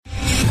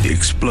The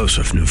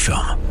explosive new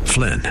film,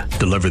 Flynn,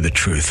 deliver the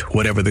truth,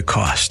 whatever the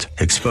cost,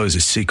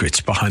 exposes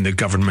secrets behind the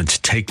government's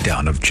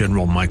takedown of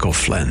General Michael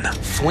Flynn.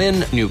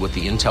 Flynn knew what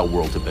the intel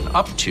world had been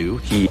up to.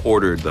 He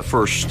ordered the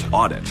first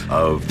audit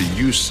of the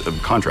use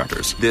of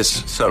contractors.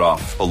 This set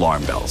off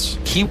alarm bells.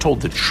 He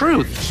told the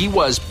truth. He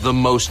was the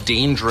most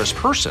dangerous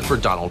person for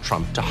Donald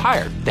Trump to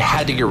hire. They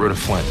had to get rid of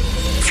Flynn.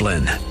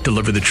 Flynn,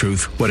 deliver the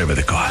truth, whatever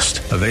the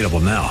cost. Available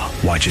now.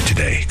 Watch it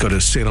today. Go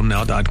to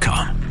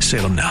salemnow.com.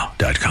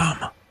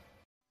 salemnow.com.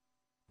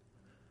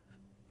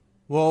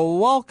 Well,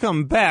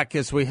 welcome back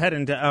as we head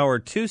into hour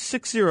 2,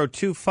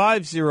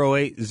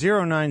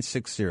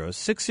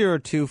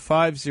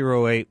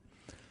 602-508-0960,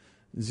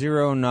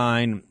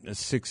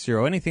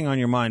 602-508-0960. Anything on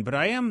your mind? But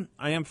I am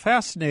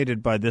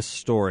fascinated by this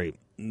story,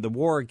 the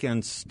war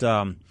against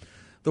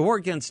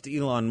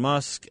Elon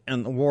Musk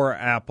and the war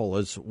Apple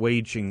is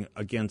waging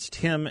against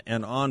him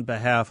and on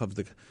behalf of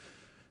the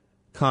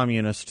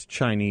Communist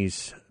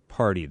Chinese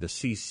Party, the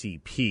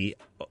CCP,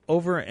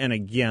 over and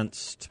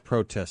against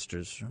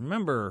protesters.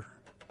 Remember,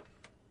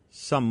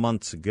 some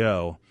months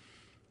ago,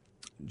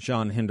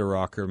 John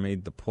Hinderaker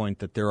made the point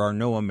that there are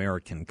no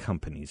American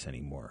companies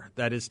anymore.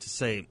 That is to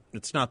say,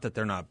 it's not that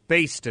they're not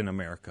based in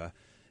America,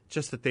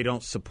 just that they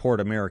don't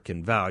support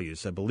American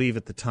values. I believe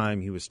at the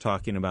time he was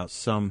talking about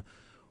some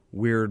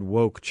weird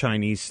woke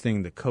Chinese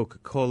thing that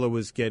Coca-Cola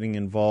was getting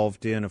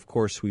involved in. Of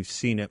course, we've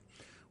seen it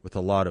with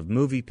a lot of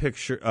movie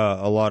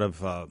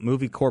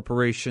movie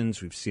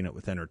corporations. We've seen it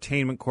with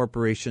entertainment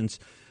corporations.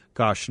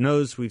 Gosh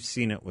knows we've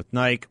seen it with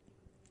Nike,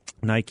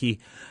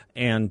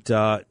 and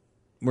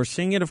we're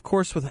seeing it, of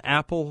course, with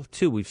Apple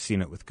too. We've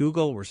seen it with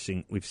Google. We've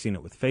seen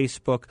it with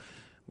Facebook.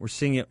 We're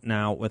seeing it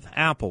now with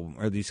Apple,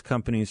 where these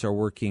companies are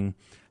working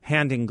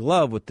hand in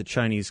glove with the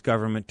Chinese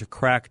government to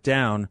crack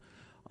down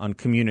on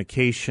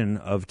communication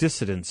of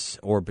dissidents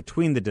or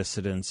between the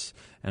dissidents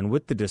and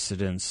with the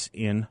dissidents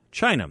in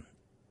China.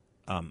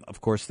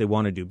 Of course, they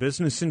want to do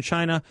business in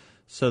China,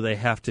 so they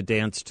have to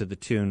dance to the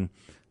tune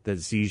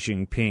that Xi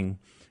Jinping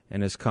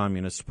and his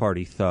Communist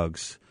Party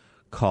thugs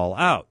call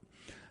out.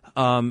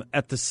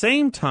 At the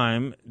same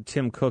time,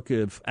 Tim Cook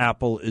of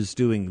Apple is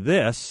doing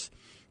this.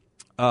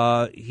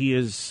 He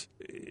is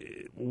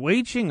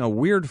waging a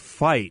weird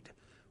fight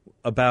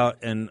about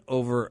and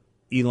over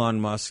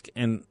Elon Musk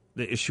and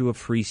the issue of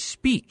free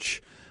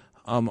speech.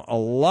 A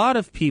lot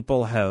of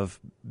people have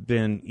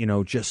been,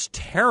 just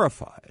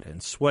terrified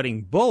and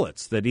sweating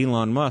bullets that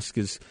Elon Musk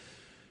is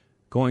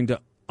going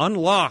to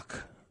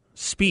unlock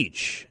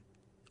speech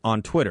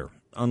on Twitter,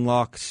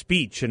 unlock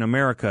speech in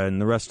America and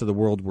the rest of the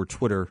world where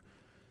Twitter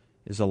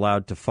is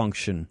allowed to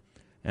function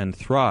and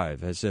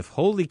thrive, as if,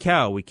 holy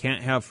cow, we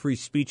can't have free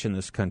speech in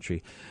this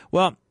country.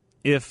 Well,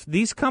 if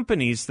these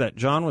companies that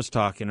John was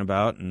talking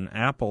about, and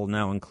Apple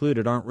now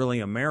included, aren't really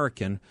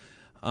American,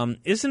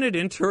 isn't it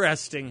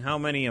interesting how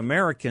many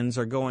Americans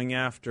are going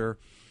after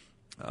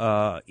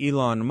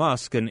Elon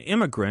Musk, an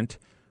immigrant,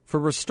 for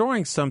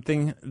restoring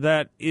something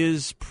that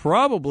is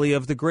probably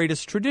of the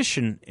greatest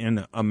tradition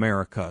in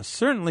America?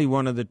 Certainly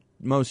one of the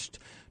most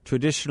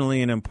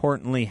traditionally and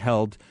importantly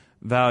held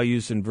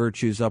values and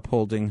virtues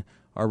upholding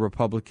our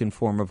Republican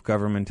form of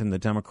government and the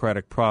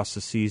democratic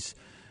processes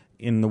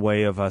in the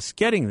way of us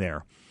getting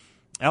there.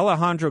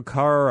 Alejandro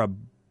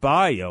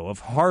Caraballo of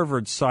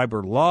Harvard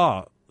Cyber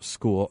Law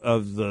School,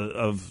 of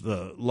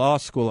the law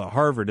school at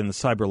Harvard in the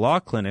Cyber Law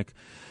Clinic,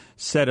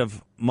 said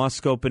of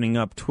Musk opening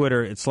up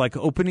Twitter, it's like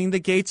opening the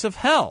gates of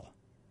hell.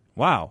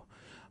 Wow.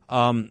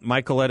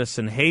 Michael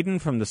Edison Hayden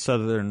from the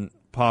Southern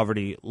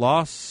Poverty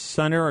Law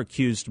Center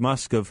accused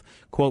Musk of,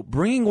 quote,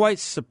 bringing white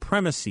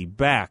supremacy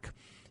back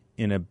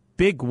in a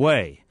big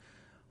way.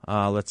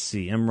 Let's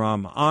see.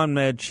 Imran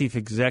Ahmed, chief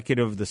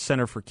executive of the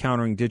Center for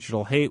Countering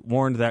Digital Hate,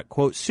 warned that,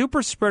 quote,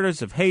 super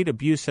spreaders of hate,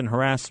 abuse, and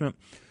harassment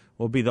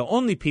will be the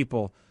only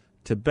people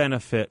to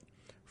benefit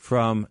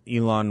from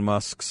Elon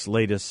Musk's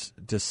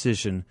latest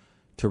decision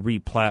to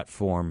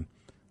re-platform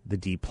the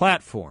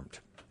deplatformed.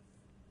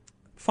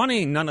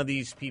 Funny, none of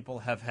these people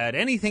have had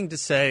anything to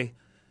say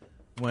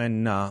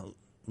when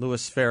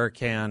Louis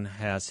Farrakhan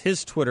has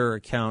his Twitter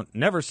account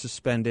never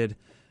suspended,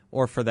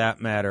 or for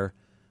that matter,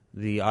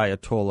 the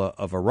Ayatollah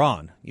of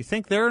Iran. You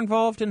think they're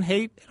involved in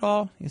hate at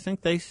all? You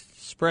think they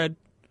spread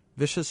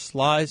vicious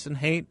lies and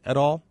hate at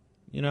all?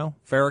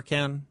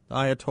 Farrakhan, the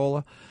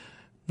Ayatollah?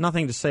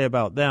 Nothing to say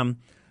about them.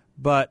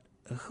 But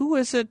who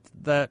is it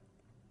that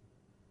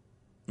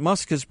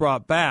Musk has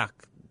brought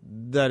back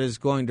that is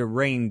going to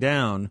rain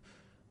down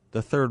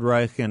the Third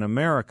Reich in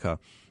America?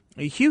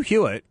 Hugh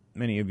Hewitt,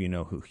 many of you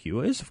know who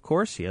Hugh is, of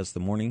course. He has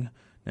the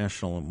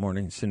national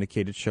morning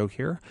syndicated show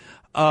here.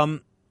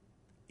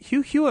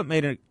 Hugh Hewitt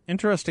made an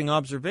interesting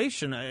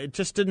observation. It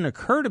just didn't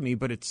occur to me,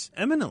 but it's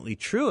eminently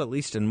true, at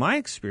least in my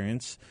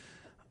experience.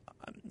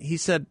 He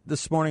said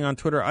this morning on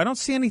Twitter, I don't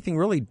see anything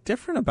really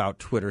different about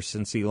Twitter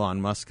since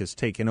Elon Musk has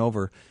taken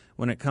over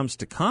when it comes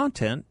to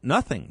content.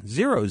 Nothing.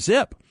 Zero.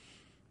 Zip.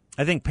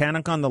 I think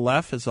panic on the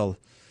left is a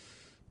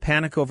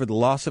panic over the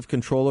loss of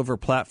control over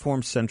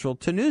platforms central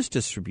to news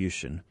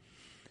distribution.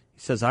 He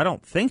says, I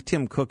don't think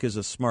Tim Cook is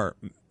a smart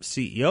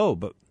CEO,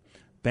 but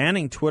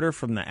banning Twitter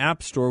from the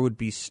App Store would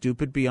be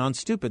stupid beyond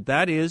stupid.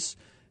 That is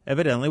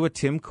evidently what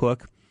Tim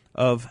Cook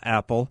of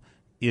Apple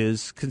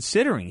is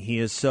considering. He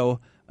is so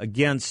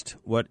against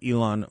what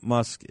Elon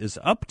Musk is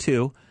up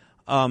to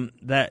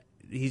that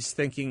he's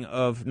thinking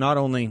of not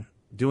only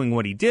doing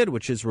what he did,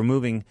 which is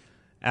removing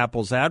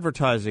Apple's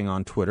advertising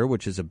on Twitter,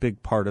 which is a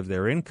big part of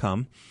their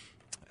income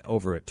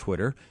over at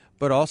Twitter,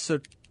 but also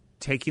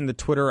taking the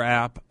Twitter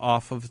app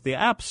off of the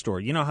App Store.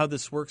 You know how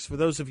this works for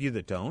those of you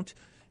that don't.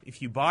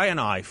 If you buy an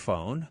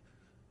iPhone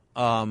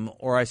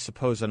or I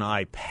suppose an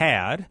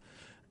iPad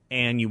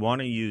and you want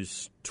to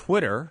use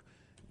Twitter,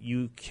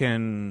 you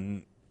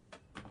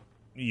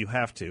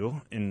have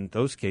to, in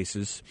those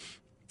cases,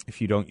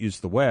 if you don't use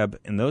the web,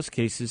 in those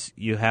cases,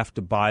 you have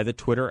to buy the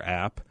Twitter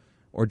app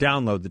or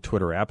download the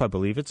Twitter app. I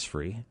believe it's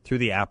free through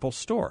the Apple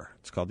Store.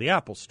 It's called the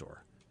Apple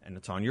Store, and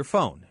it's on your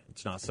phone.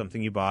 It's not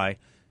something you buy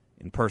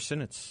in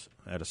person. It's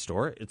at a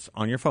store. It's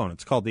on your phone.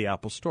 It's called the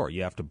Apple Store.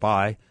 You have to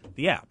buy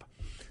the app,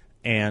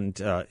 and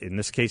in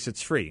this case,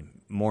 it's free.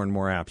 More and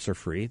more apps are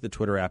free. The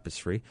Twitter app is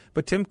free,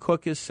 but Tim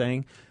Cook is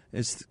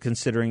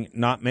considering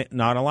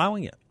not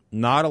allowing it,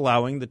 not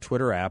allowing the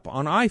Twitter app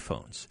on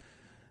iPhones.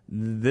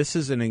 This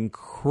is an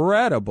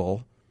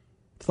incredible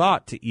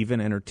thought to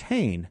even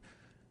entertain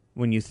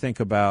when you think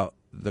about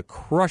the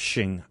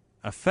crushing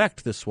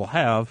effect this will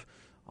have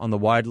on the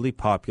widely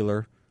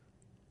popular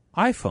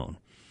iPhone.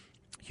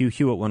 Hugh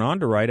Hewitt went on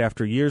to write,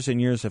 after years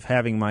and years of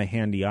having my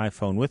handy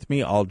iPhone with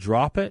me, I'll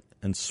drop it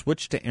and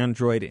switch to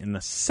Android in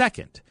a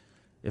second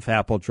if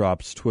Apple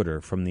drops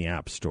Twitter from the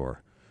App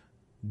Store.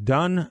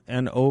 Done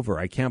and over.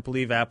 I can't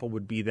believe Apple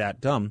would be that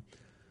dumb,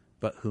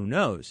 but who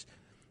knows?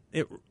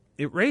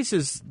 It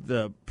raises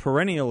the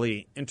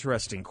perennially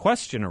interesting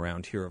question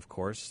around here, of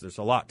course. There's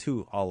a lot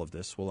to all of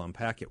this. We'll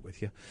unpack it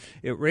with you.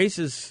 It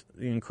raises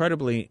the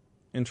incredibly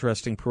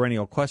interesting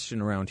perennial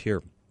question around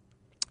here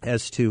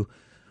as to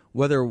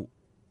whether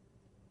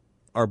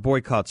our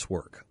boycotts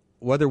work,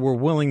 whether we're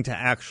willing to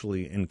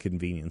actually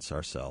inconvenience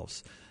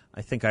ourselves.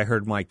 I think I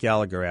heard Mike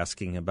Gallagher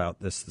asking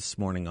about this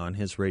morning on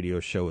his radio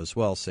show as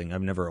well, saying,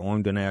 I've never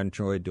owned an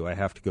Android. Do I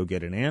have to go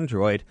get an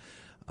Android?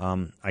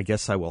 I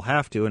guess I will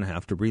have to and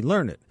have to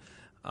relearn it.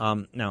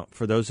 Now,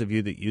 for those of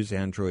you that use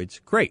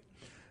Androids, great.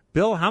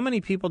 Bill, how many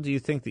people do you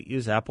think that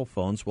use Apple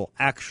phones will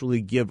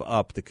actually give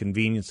up the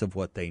convenience of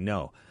what they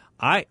know?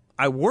 I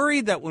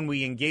worry that when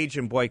we engage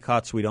in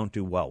boycotts, we don't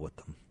do well with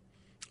them.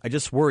 I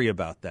just worry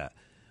about that.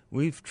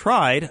 We've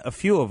tried a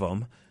few of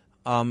them.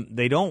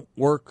 They don't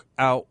work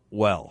out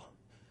well.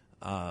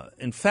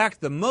 In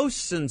fact, the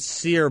most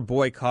sincere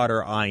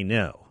boycotter I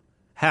know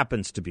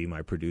happens to be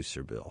my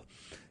producer, Bill.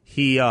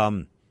 He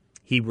loves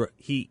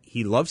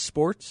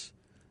sports.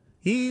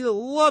 He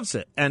loves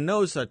it and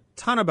knows a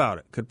ton about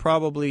it. Could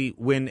probably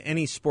win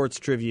any sports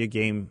trivia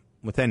game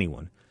with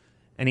anyone.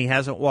 And he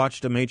hasn't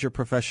watched a major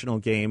professional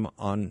game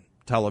on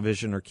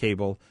television or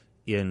cable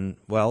in,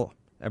 well,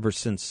 ever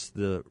since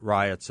the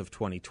riots of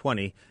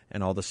 2020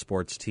 and all the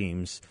sports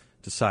teams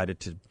decided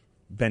to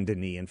bend a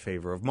knee in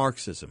favor of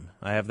Marxism.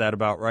 I have that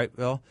about right,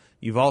 Bill?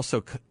 You've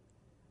also...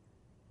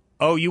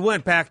 Oh, you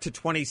went back to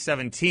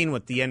 2017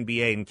 with the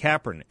NBA and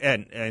Kaepernick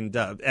and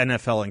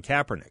NFL and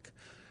Kaepernick.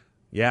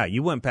 Yeah,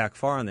 you went back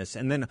far on this.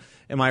 And then,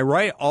 am I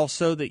right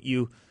also that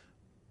you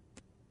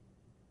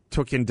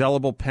took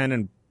indelible pen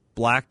and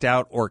blacked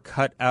out or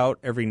cut out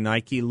every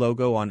Nike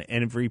logo on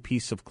every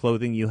piece of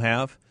clothing you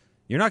have?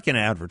 You're not going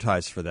to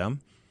advertise for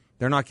them.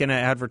 They're not going to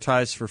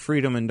advertise for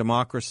freedom and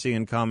democracy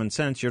and common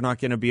sense. You're not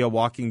going to be a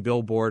walking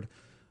billboard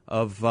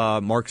of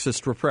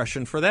Marxist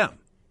repression for them.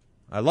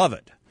 I love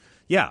it.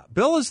 Yeah,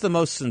 Bill is the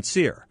most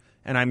sincere,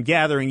 and I'm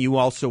gathering you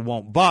also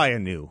won't buy a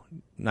new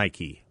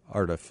Nike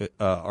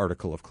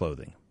article of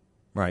clothing,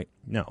 right?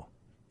 No.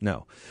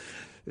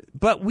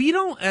 But we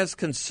don't, as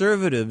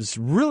conservatives,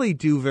 really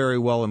do very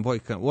well in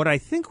boycott. What I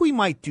think we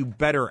might do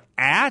better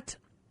at,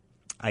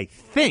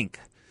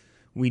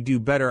 we do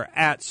better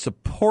at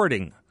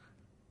supporting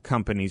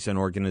companies and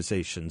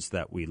organizations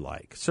that we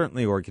like,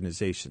 certainly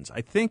organizations.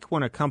 I think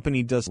when a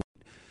company does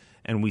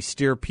and we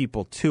steer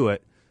people to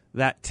it,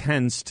 that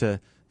tends to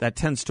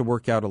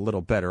work out a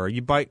little better. Are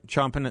you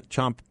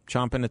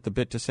chomping at the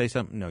bit to say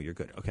something? No, you're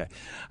good. Okay.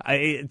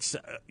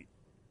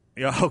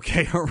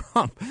 Okay,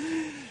 Haram.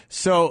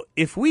 So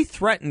if we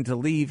threaten to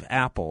leave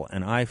Apple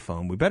and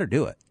iPhone, we better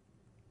do it.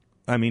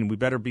 I mean, we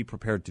better be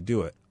prepared to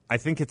do it. I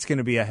think it's going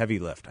to be a heavy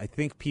lift. I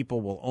think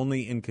people will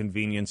only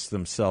inconvenience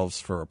themselves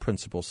for a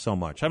principle so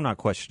much. I'm not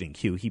questioning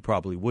Hugh. He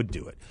probably would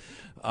do it.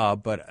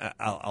 But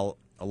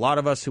a lot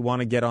of us who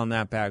want to get on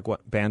that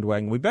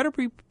bandwagon, we better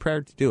be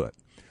prepared to do it.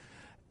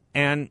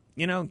 And,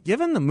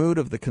 given the mood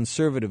of the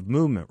conservative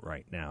movement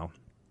right now,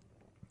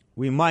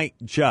 we might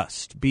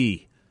just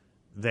be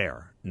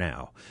there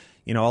now.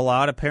 A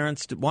lot of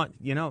parents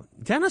want,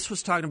 Dennis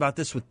was talking about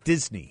this with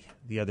Disney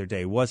the other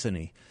day, wasn't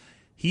he?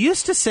 He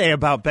used to say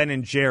about Ben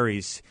and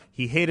Jerry's,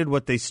 he hated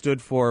what they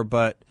stood for,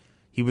 but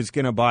he was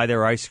going to buy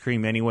their ice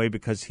cream anyway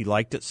because he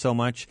liked it so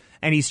much.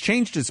 And he's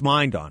changed his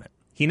mind on it.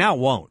 He now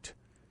won't.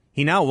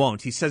 He now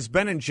won't. He says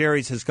Ben &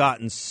 Jerry's has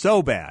gotten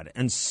so bad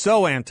and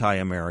so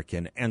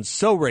anti-American and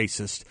so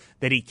racist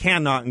that he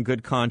cannot in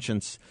good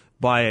conscience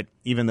buy it,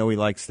 even though he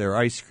likes their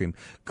ice cream.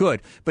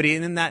 Good. But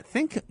in that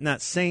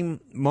same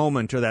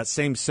moment or that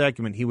same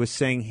segment, he was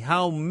saying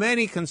how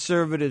many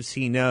conservatives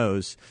he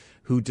knows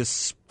who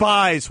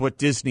despise what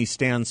Disney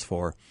stands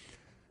for,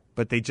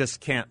 but they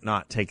just can't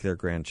not take their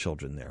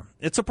grandchildren there.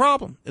 It's a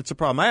problem. It's a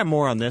problem. I have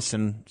more on this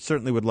and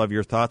certainly would love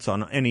your thoughts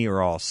on any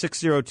or all.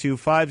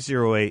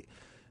 602-508-0960.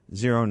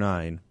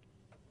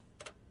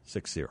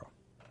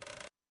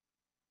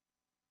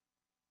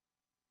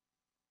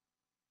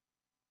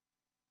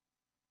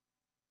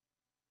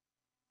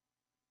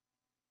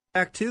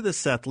 Back to the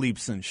Seth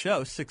Leibsohn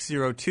Show,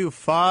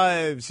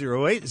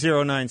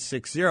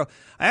 602-508-0960.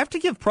 I have to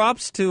give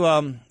props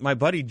to my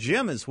buddy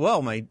Jim as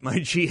well, my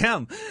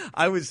GM.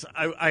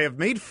 I have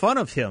made fun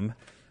of him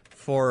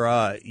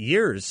for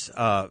years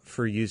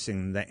for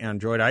using the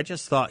Android. I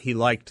just thought he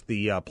liked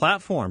the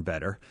platform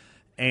better.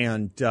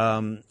 And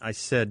I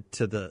said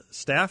to the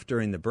staff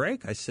during the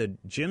break, I said,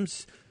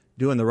 Jim's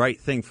doing the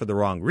right thing for the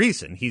wrong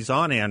reason. He's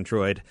on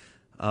Android.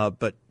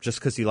 But just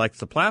because he likes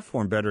the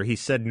platform better, he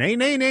said, nay,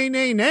 nay, nay,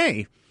 nay,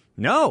 nay.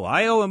 No,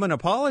 I owe him an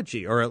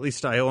apology, or at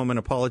least I owe him an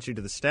apology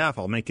to the staff.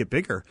 I'll make it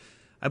bigger.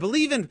 I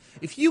believe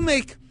if you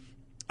make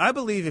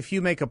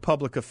a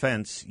public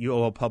offense, you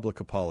owe a public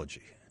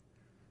apology.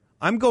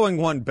 I'm going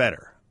one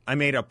better. I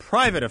made a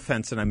private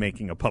offense and I'm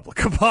making a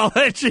public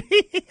apology.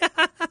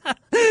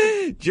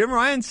 Jim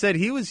Ryan said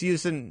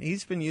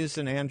he's been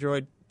using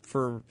Android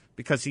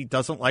because he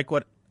doesn't like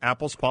what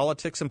Apple's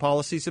politics and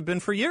policies have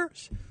been for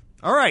years.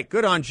 All right,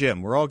 good on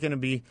Jim. We're all going to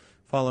be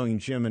following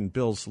Jim and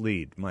Bill's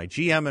lead, my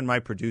GM and my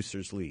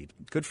producer's lead.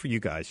 Good for you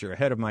guys. You're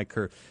ahead of my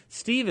curve.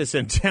 Steve is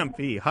in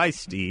Tempe. Hi,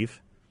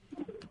 Steve.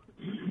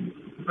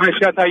 Hi,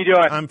 Seth. How you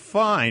doing? I'm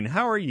fine.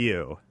 How are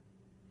you?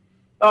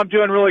 I'm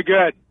doing really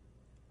good.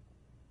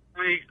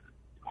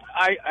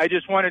 I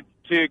just wanted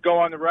to go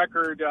on the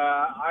record.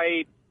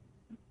 I've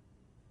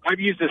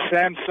used a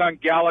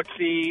Samsung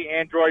Galaxy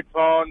Android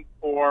phone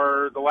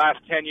for the last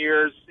 10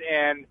 years,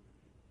 and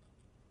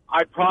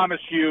I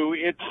promise you,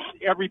 it's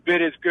every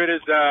bit as good as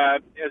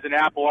an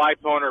Apple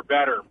iPhone or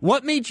better.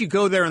 What made you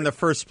go there in the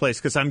first place?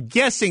 Because I'm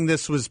guessing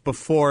this was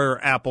before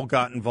Apple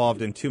got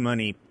involved in too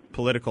many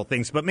political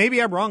things, but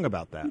maybe I'm wrong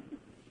about that.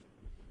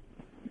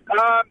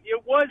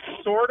 It was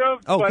sort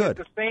of, but good. At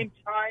the same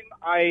time,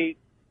 I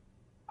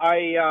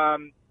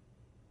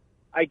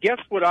guess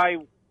what I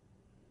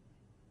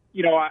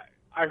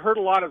heard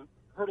a lot of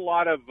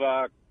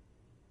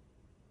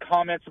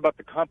comments about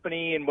the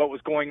company and what was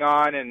going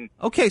on, and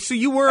okay, so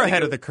you were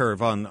ahead of the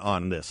curve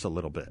on this a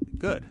little bit.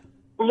 Good,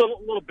 a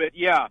little bit,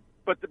 yeah.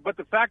 But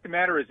the fact of the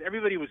matter is,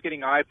 everybody was getting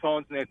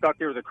iPhones and they thought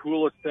they were the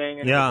coolest thing.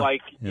 And yeah, it was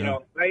like, you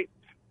know,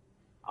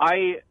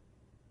 I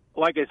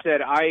like I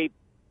said, I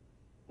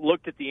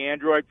looked at the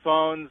Android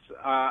phones.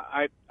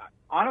 I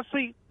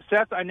honestly,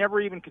 Seth, I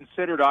never even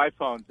considered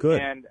iPhones.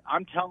 Good. And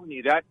I'm telling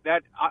you that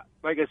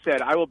like I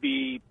said, I will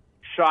be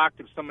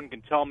shocked if someone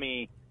can tell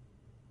me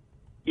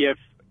if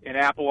an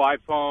Apple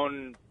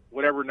iPhone,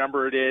 whatever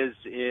number it is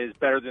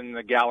better than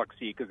the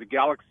Galaxy, because the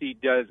Galaxy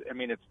does. I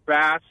mean, it's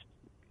fast.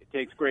 It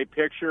takes great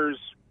pictures.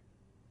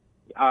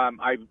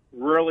 I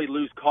rarely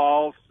lose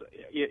calls.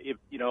 If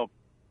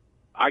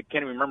I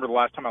can't even remember the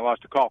last time I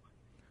lost a call,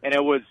 and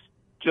it was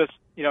just,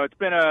 it's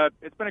been a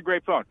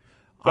great phone.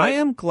 But I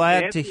am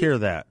glad to hear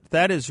that.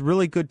 That is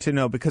really good to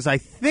know, because I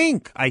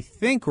think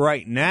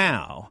right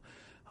now,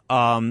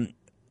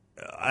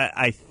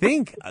 I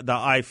think the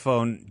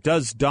iPhone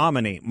does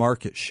dominate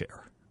market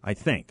share. I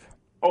think.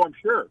 Oh, I'm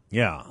sure.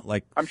 Yeah,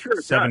 like I'm sure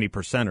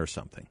 70% or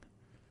something.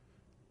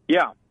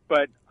 Yeah,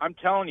 but I'm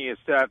telling you,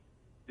 Seth,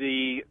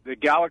 the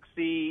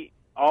Galaxy,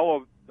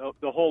 all of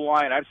the whole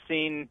line. I've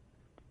seen,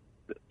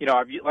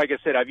 like I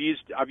said, I've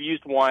used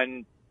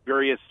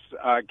various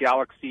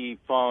Galaxy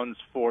phones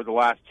for the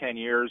last 10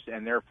 years,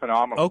 and they're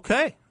phenomenal.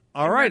 Okay.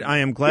 All right. I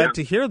am glad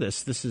to hear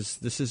this. This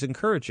is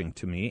encouraging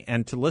to me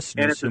and to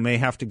listeners who may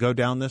have to go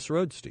down this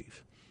road,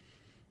 Steve.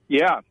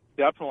 Yeah,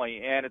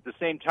 definitely. And at the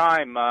same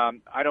time, I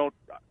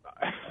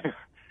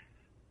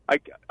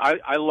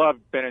love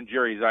Ben &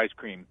 Jerry's ice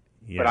cream,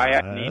 but I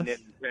haven't eaten it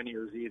in 10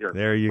 years either.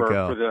 There you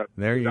go.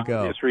 There you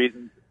go.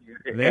 Reasons.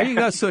 There you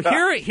go. So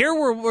here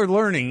we're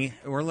learning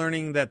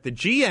that the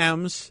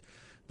GMs,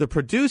 the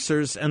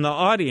producers, and the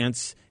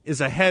audience is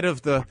ahead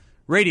of the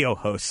radio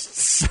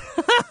hosts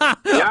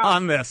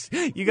on this.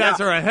 You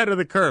guys are ahead of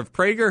the curve.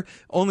 Prager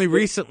only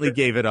recently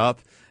gave it up,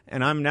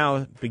 and I'm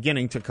now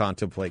beginning to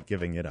contemplate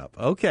giving it up.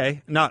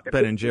 Okay, not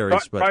Ben &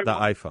 Jerry's, but the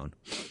iPhone.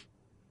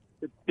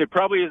 It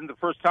probably isn't the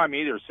first time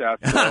either,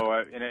 Seth, so,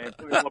 and it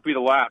won't be the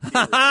last.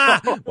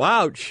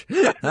 Ouch.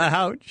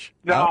 Ouch.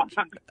 No.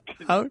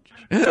 Ouch.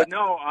 But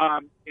no,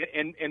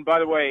 and by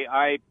the way,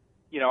 I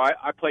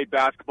played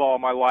basketball all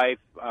my life.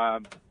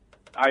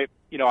 I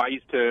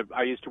used to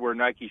wear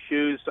Nike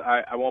shoes.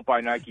 I won't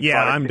buy Nike.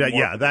 Yeah, products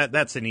anymore.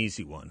 that's an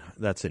easy one.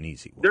 That's an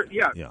easy one.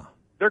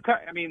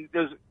 I mean,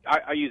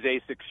 I use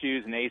ASICS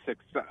shoes, and ASICS.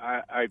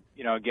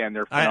 Again,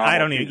 they're phenomenal I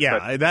don't even. shoes,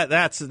 Yeah,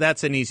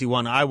 that's an easy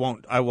one. I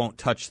won't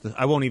touch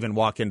I won't even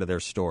walk into their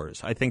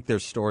stores. I think their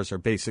stores are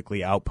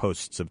basically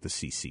outposts of the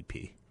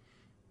CCP.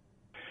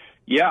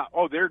 Yeah.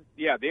 Oh,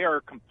 they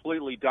are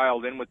completely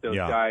dialed in with those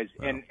guys.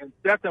 Yeah. And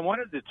Seth, I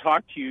wanted to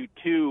talk to you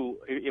too,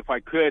 if I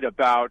could,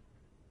 about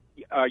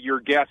your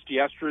guest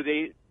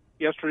yesterday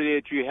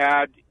that you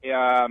had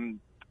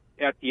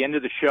at the end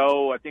of the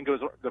show. I think it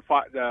was the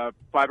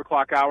 5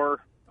 o'clock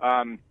hour.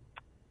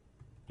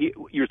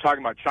 You were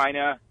talking about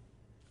China.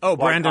 Oh,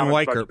 Brandon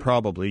Weichert,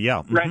 probably.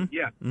 Yeah.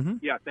 Yeah.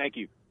 Thank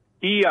you.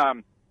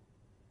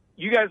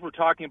 You guys were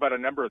talking about a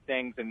number of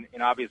things, and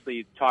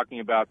obviously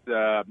talking about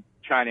the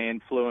China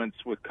influence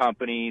with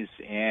companies,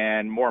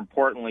 and more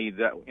importantly,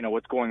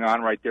 what's going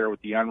on right there with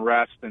the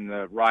unrest and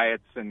the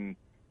riots and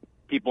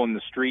people in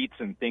the streets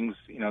and things,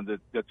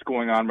 that's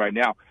going on right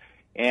now.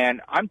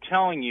 And I'm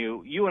telling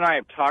you, you and I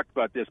have talked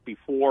about this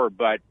before,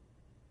 but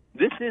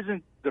this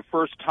isn't the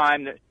first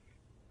time that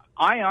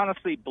I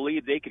honestly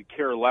believe they could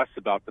care less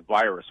about the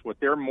virus. What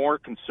they're more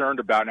concerned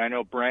about, and I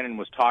know Brandon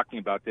was talking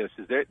about this,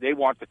 is they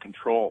want the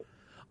control.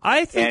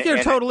 I think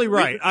you're totally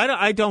right.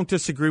 I don't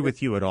disagree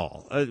with you at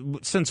all.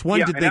 Since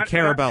when did they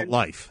care about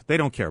life? They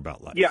don't care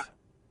about life.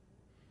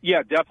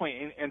 Yeah,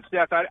 definitely. And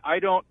Seth, I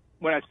don't.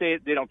 When I say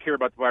they don't care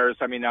about the virus,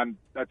 I mean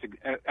that's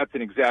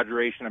an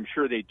exaggeration. I'm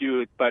sure they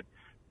do, but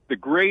the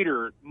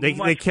greater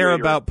they care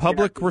about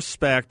public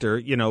respect,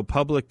 or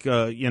public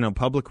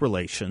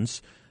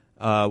relations,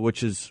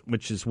 which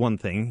is one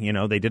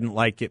thing. They didn't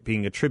like it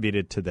being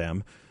attributed to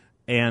them,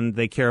 and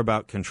they care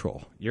about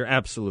control. You're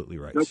absolutely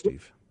right,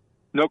 Steve.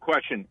 No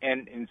question.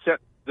 And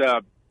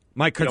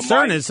my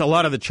concern is a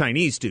lot of the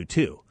Chinese do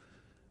too.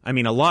 I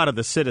mean, a lot of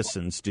the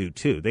citizens do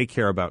too. They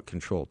care about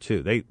control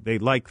too. They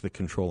like the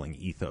controlling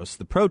ethos.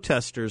 The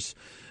protesters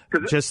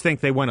just think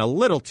they went a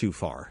little too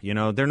far.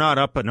 They're not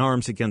up in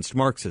arms against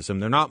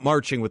Marxism. They're not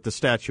marching with the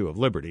Statue of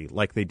Liberty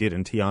like they did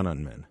in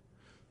Tiananmen.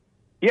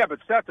 Yeah, but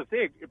Seth, if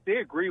they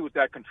agree with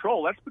that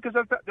control, that's because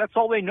that's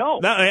all they know.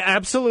 No,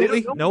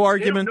 absolutely, no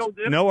argument.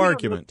 No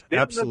argument.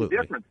 Absolutely.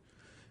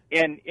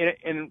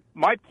 And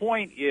my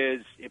point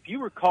is, if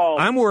you recall,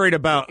 I'm worried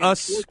about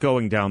us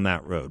going down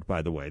that road.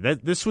 By the way,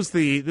 this was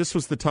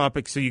the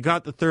topic. So you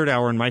got the third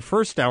hour. In my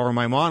first hour,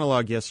 my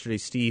monologue yesterday,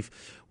 Steve,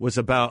 was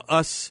about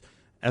us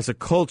as a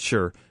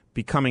culture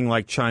becoming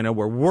like China,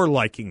 where we're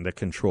liking the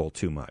control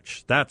too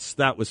much.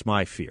 That was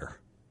my fear.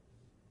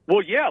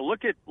 Well, yeah.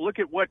 Look at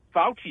what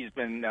Fauci's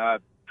been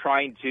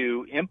trying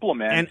to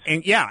implement,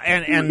 and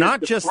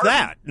not just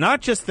that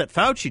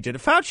Fauci did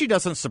it. Fauci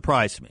doesn't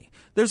surprise me.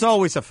 There's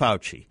always a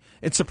Fauci.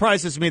 It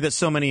surprises me that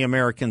so many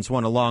Americans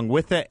went along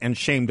with it and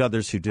shamed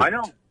others who didn't. I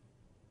know.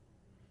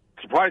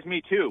 Surprised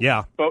me too.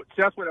 Yeah. But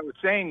Seth, what I was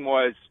saying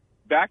was,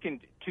 back in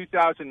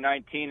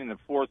 2019 in the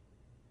fourth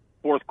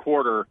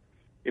quarter,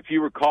 if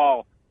you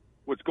recall,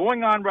 what's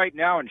going on right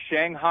now in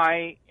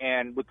Shanghai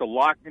and with the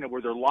where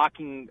they're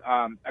locking.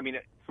 From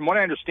what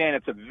I understand,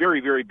 it's a very,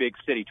 very big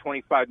city,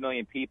 25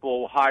 million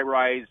people,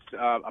 high-rise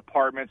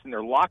apartments, and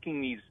they're locking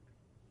these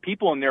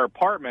people in their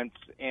apartments,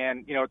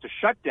 and it's a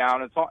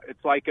shutdown.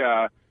 It's like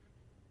a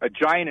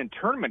giant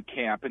internment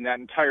camp in that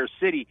entire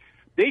city.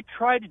 They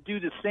tried to do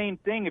the same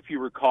thing, if you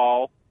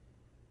recall,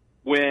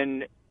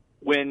 when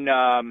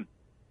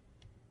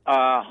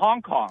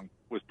Hong Kong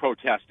was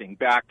protesting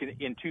back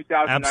in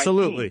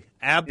 2019.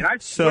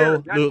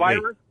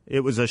 Absolutely.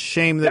 It was a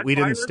shame that we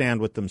didn't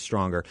stand with them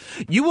stronger.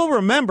 You will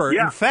remember,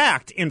 in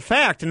fact,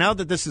 now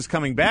that this is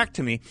coming back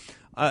to me,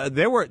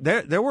 there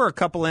were a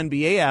couple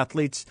NBA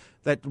athletes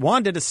that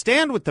wanted to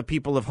stand with the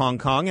people of Hong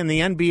Kong, and the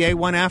NBA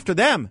went after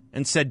them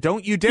and said,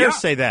 "Don't you dare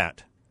say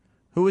that."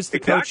 Who was the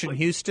coach in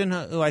Houston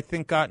who I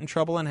think got in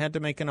trouble and had to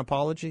make an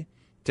apology?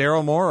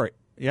 Daryl Morey.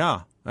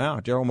 Yeah,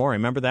 Daryl Morey.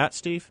 Remember that,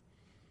 Steve?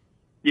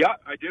 Yeah,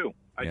 I do.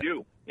 I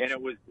do. And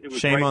it was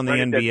shame on the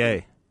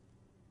NBA.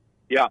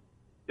 Yeah,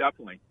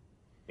 definitely.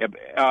 Yeah,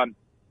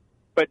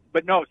 but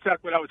no, Seth.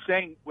 What I was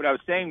saying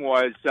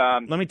was.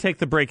 Let me take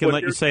the break and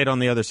let you say it on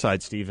the other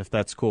side, Steve, if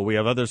that's cool. We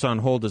have others on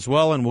hold as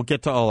well, and we'll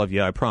get to all of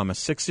you. I promise.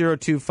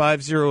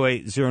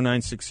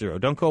 602-508-0960.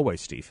 Don't go away,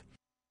 Steve.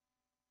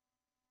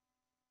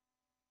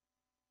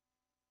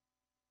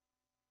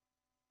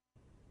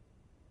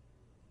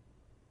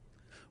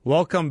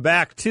 Welcome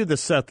back to the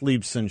Seth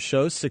Leibsohn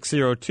Show.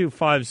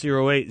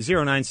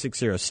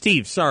 602-508-0960.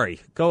 Steve, sorry.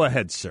 Go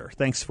ahead, sir.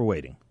 Thanks for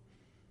waiting.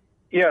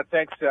 Yeah,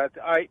 thanks, Seth.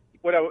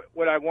 What I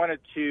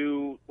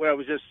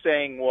was just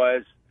saying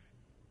was,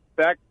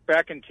 back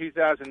in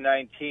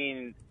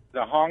 2019,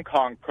 the Hong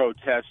Kong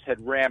protests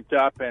had ramped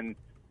up, and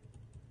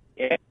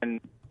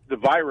the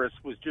virus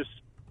was just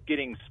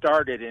getting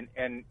started.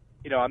 And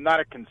I'm not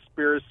a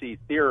conspiracy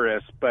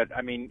theorist, but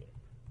I mean,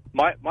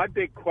 my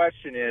big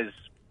question is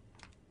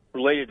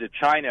related to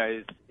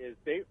China is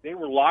they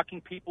were locking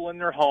people in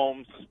their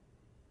homes,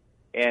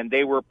 and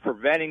they were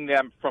preventing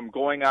them from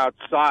going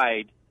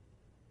outside.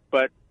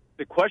 But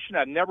the question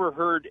I've never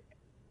heard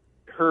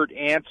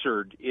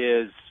answered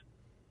is,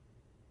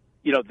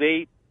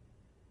 they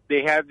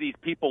they have these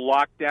people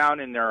locked down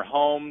in their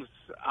homes,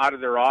 out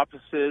of their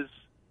offices,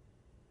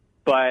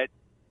 but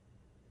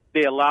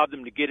they allowed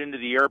them to get into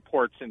the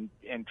airports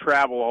and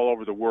travel all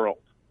over the world.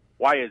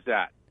 Why is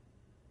that?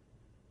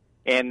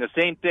 And the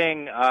same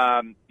thing,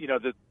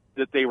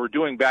 that they were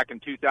doing back in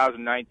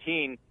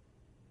 2019.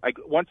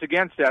 Once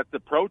again, Seth, the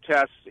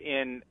protests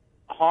in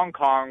Hong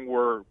Kong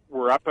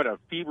were up at a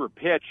fever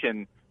pitch,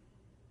 and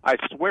I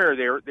swear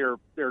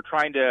they're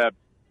trying to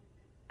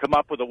come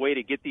up with a way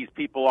to get these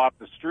people off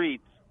the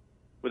streets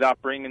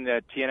without bringing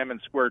the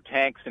Tiananmen Square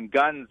tanks and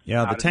guns.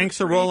 Yeah, the tanks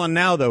are rolling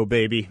now, though,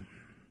 baby.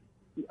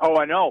 Oh,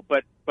 I know,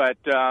 but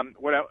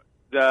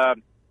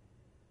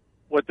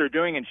what they're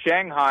doing in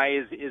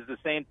Shanghai is the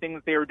same thing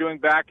that they were doing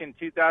back in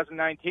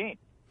 2019,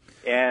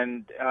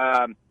 and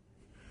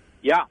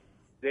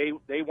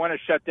they want to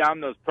shut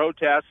down those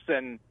protests.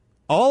 And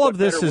all of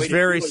this is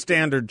very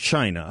standard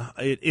China.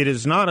 It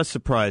is not a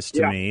surprise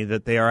to me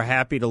that they are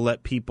happy to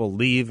let people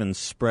leave and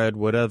spread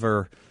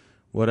whatever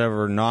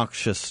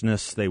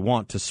noxiousness they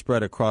want to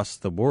spread across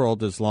the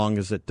world, as long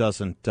as it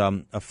doesn't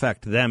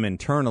affect them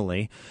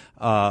internally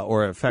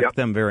or affect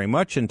them very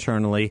much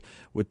internally,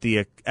 with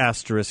the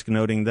asterisk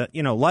noting that,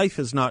 life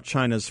is not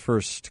China's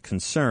first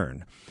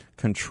concern.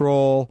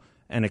 Control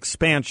and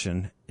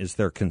expansion is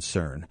their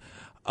concern.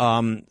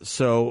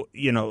 So,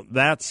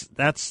 that's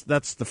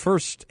the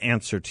first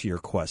answer to your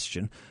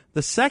question.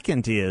 The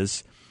second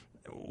is,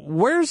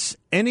 where's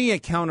any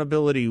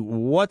accountability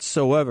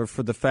whatsoever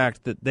for the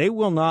fact that they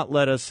will not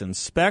let us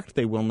inspect,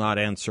 they will not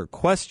answer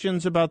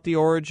questions about the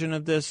origin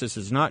of this? This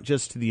is not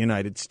just to the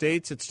United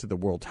States, it's to the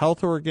World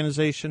Health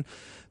Organization.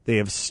 They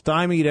have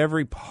stymied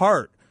every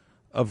part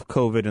of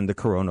COVID and the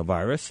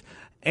coronavirus.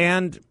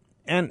 And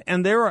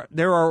there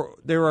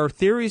are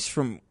theories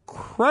from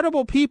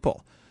credible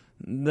people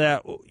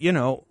that,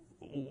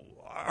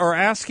 are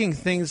asking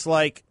things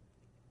like,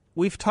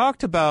 we've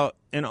talked about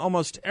in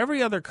almost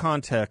every other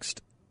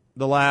context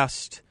the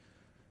last,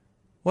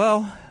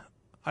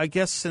 I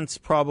guess since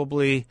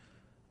probably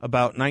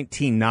about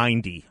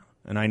 1990,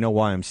 and I know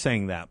why I'm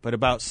saying that, but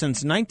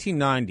since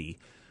 1990,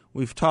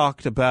 we've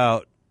talked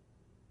about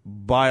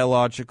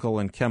biological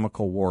and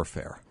chemical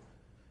warfare.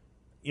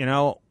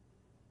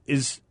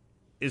 Is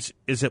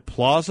it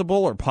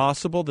plausible or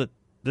possible that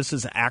this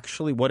is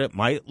actually what it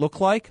might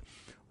look like?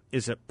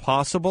 Is it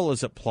plausible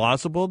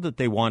that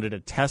they wanted to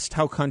test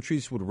how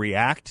countries would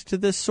react to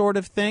this sort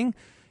of thing?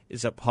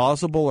 Is it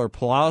possible or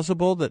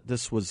plausible that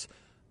this was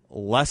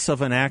less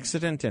of an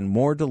accident and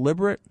more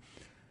deliberate?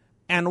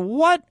 And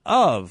what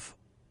of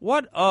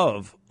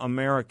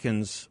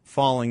Americans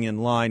falling in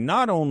line,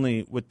 not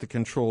only with the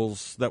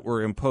controls that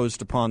were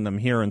imposed upon them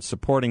here and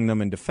supporting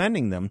them and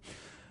defending them,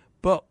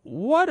 but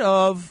what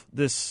of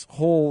this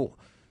whole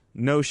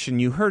notion,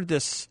 you heard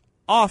this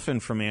often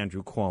from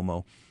Andrew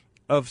Cuomo,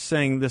 of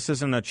saying this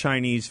isn't a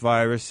Chinese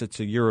virus, it's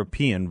a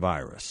European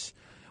virus.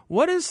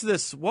 What is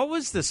this? What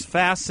was this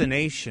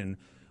fascination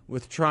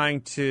with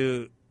trying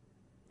to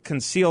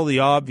conceal the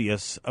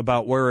obvious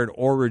about where it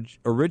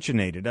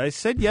originated? I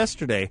said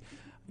yesterday,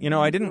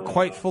 I didn't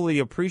quite fully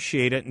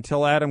appreciate it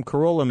until Adam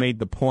Carolla made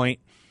the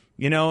point,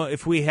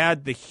 if we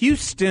had the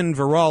Houston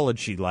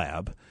Virology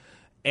Lab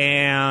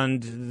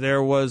and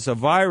there was a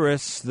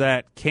virus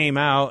that came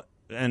out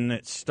and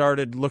it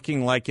started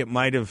looking like it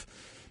might have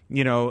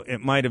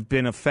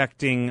been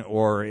affecting,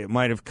 or it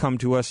might have come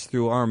to us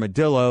through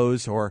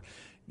armadillos, or,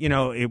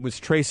 it was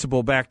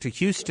traceable back to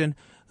Houston.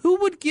 Who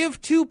would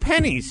give two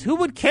pennies? Who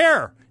would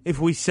care if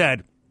we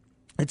said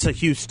it's a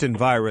Houston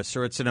virus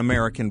or it's an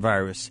American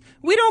virus?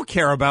 We don't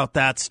care about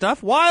that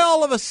stuff. Why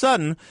all of a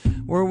sudden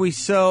were we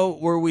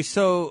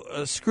so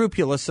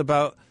scrupulous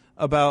about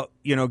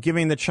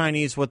giving the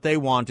Chinese what they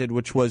wanted,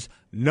 which was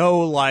no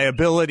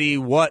liability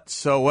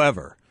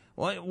whatsoever?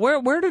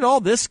 Where did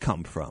all this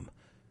come from?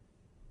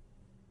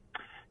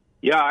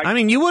 Yeah, I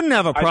mean, you wouldn't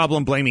have a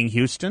problem blaming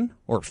Houston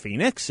or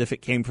Phoenix if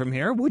it came from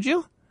here, would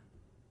you?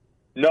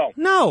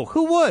 No,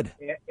 who would?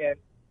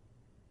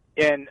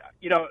 And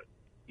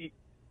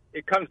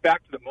it comes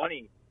back to the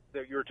money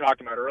that you were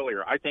talking about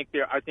earlier. I think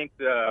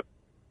the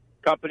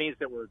companies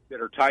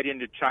that are tied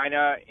into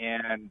China,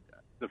 and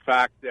the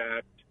fact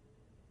that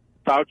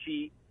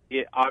Fauci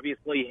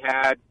obviously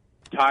had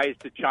ties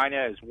to China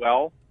as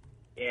well,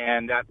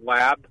 and that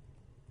lab,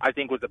 I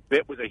think, was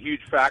a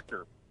huge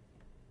factor.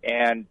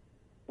 And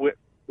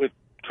with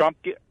Trump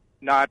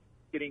not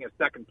getting a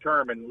second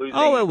term and losing...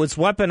 Oh, it was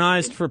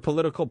weaponized for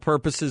political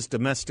purposes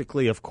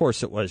domestically. Of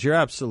course it was. You're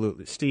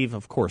absolutely... Steve,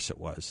 of course it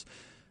was.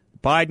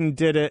 Biden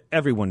did it.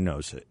 Everyone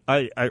knows it.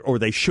 Or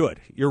they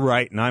should. You're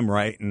right, and I'm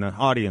right, and the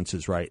audience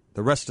is right.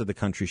 The rest of the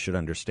country should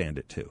understand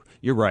it, too.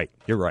 You're right.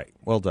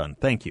 Well done.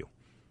 Thank you.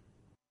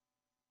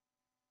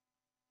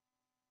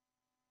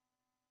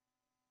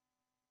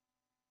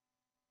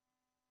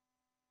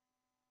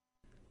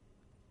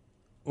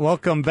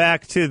 Welcome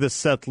back to the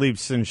Seth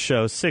Leibsohn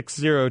Show,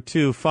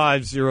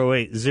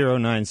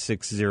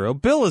 602-508-0960.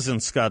 Bill is in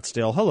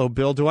Scottsdale. Hello,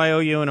 Bill. Do I owe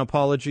you an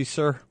apology,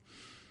 sir?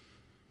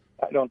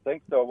 I don't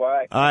think so.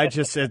 Why? I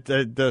just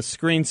the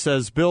screen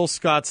says Bill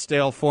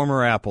Scottsdale,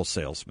 former Apple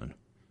salesman.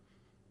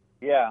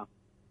 Yeah.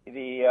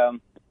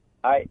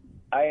 I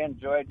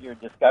enjoyed your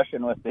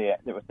discussion with the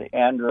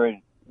Android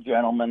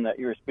gentleman that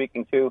you were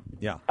speaking to.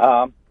 Yeah.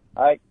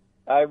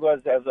 I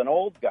was, as an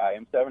old guy,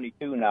 I'm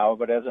 72 now,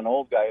 but as an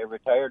old guy, I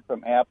retired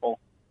from Apple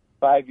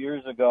 5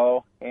 years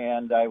ago,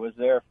 and I was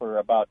there for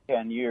about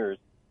 10 years.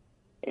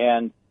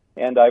 And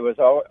I was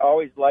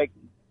always liked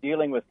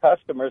dealing with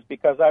customers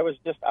because I was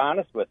just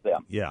honest with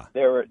them. Yeah.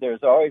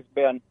 There's always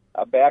been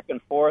a back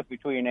and forth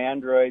between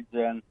Androids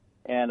and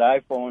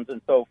iPhones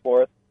and so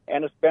forth,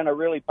 and it's been a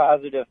really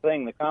positive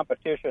thing. The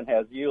competition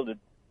has yielded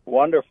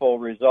wonderful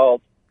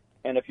results,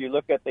 and if you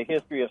look at the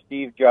history of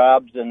Steve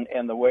Jobs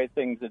and the way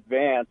things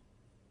advanced,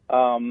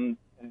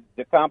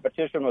 the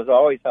competition was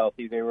always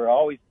healthy. They were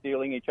always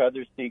stealing each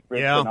other's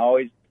secrets and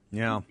always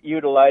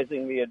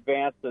utilizing the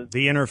advances.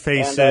 The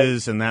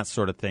interfaces and that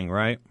sort of thing,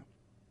 right?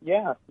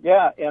 Yeah,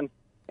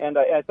 and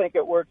I think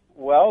it works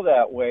well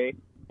that way.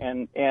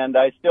 And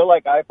I still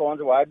like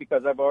iPhones. Why?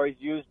 Because I've always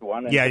used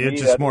one. And you're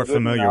just more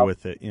familiar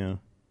with it. Yeah.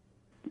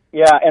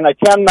 Yeah, and I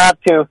tend not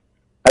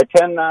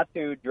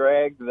to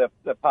drag the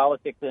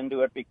politics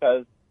into it,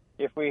 because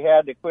if we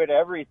had to quit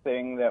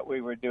everything that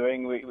we were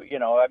doing,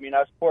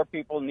 us poor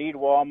people need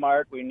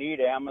Walmart, we need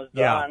Amazon.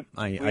 Yeah,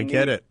 I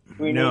get it.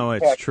 No,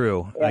 it's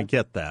true. I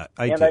get that.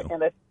 I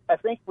do. I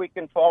think we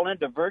can fall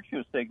into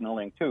virtue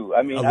signaling too.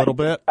 I mean, a little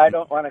bit. I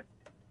don't want to.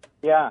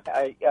 Yeah,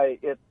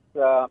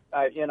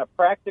 in a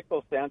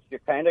practical sense, you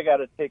kind of got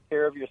to take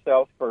care of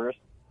yourself first,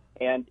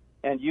 and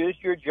use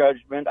your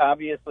judgment.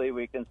 Obviously,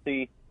 we can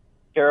see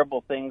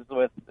terrible things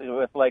with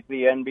like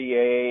the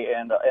NBA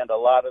and a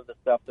lot of the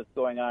stuff that's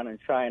going on in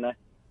China,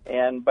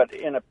 but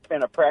in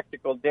a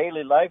practical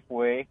daily life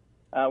way,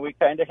 we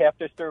kind of have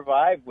to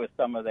survive with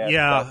some of that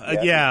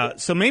stuff.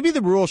 So maybe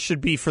the rule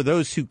should be, for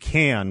those who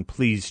can,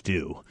 please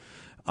do.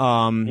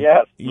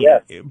 Yes.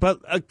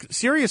 But a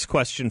serious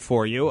question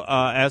for you,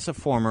 as a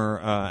former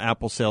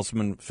Apple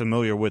salesman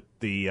familiar with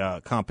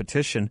the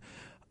competition,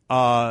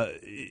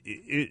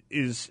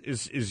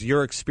 is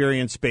your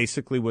experience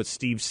basically what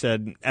Steve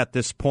said at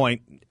this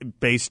point,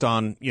 based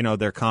on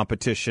their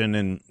competition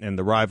and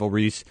the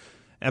rivalries?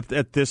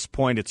 At this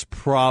point, it's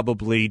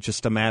probably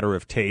just a matter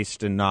of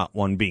taste and not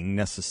one being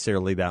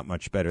necessarily that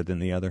much better than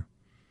the other.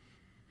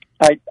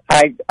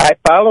 I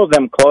follow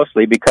them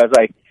closely because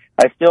I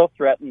still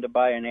threaten to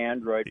buy an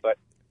Android, but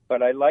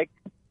I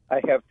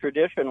have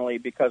traditionally,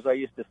 because I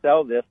used to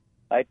sell this,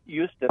 I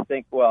used to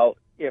think, well,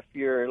 if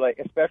you're like,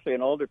 especially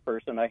an older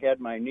person, I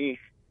had my niche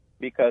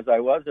because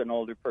I was an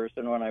older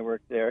person when I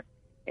worked there,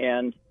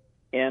 and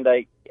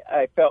I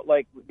felt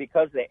like,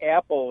 because the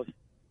Apples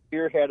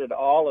spearheaded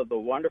all of the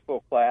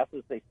wonderful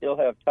classes, they still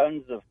have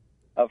tons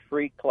of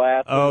free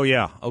classes. Oh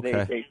yeah,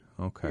 okay,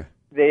 okay.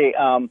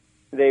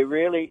 They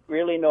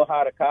really know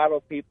how to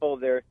coddle people.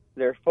 Their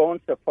phone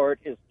support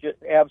is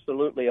just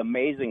absolutely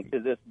amazing to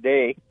this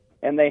day,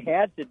 and they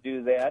had to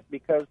do that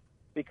because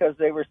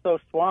they were so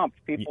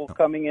swamped. People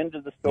coming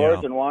into the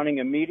stores and wanting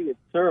immediate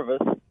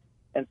service,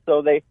 and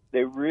so they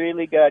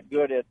really got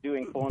good at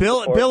doing phone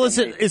support. Bill, is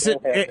it?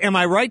 Am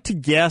I right to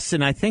guess?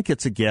 And I think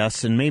it's a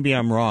guess, and maybe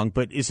I'm wrong.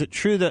 But is it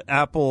true that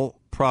Apple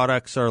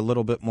products are a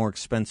little bit more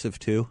expensive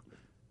too?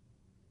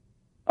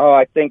 Oh,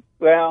 I think.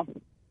 Well,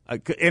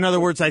 in other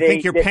words, I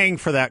think you're paying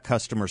for that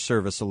customer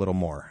service a little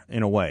more,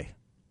 in a way.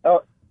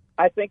 Oh,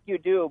 I think you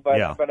do, but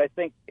I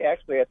think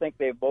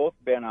they've both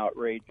been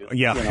outrageous.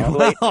 Yeah,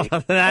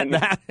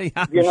 lately.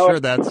 I'm sure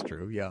that's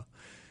true. Yeah.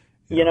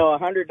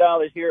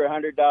 $100 here,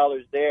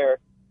 $100 there.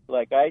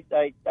 Like I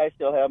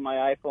still have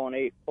my iPhone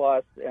 8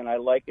 Plus, and I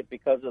like it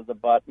because of the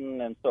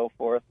button and so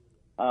forth.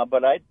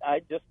 But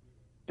I just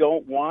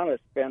don't want to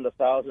spend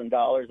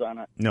 $1,000 on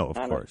a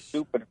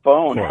stupid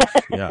phone. Of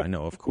course. Yeah, I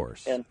know, of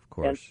course. And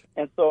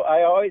so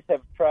I always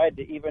have tried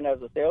to, even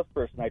as a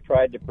salesperson, I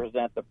tried to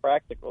present the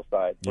practical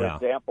side. For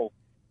example,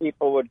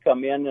 people would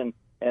come in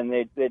and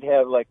they'd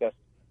have like a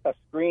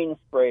screen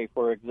spray,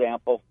 for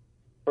example,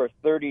 for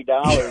 $30,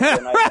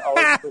 and I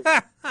always,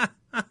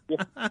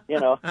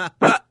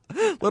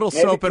 little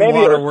soap and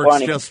water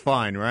works just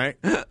fine, right?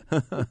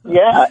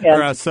 Yeah,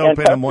 or a soap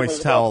and a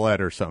moist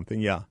towelette or something.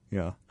 Yeah.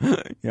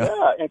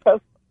 And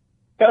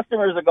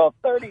customers would go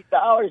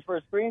 $30 for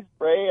a screen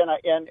spray,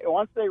 and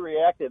once they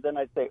reacted, then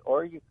I'd say,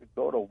 or you could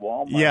go to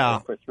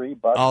Walmart for $3.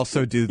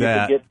 Also do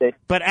that.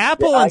 But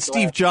Apple and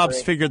Steve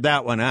Jobs figured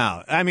that one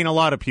out. I mean, a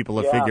lot of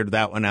people have figured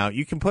that one out.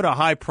 You can put a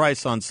high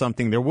price on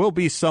something. There will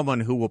be someone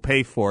who will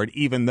pay for it,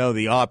 even though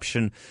the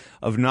option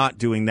of not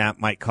doing that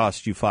might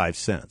cost you 5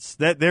 cents.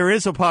 That there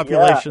is a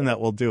population that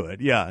will do it.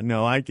 Yeah,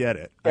 no, I get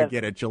it.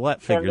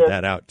 Gillette figured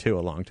that out too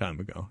a long time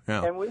ago.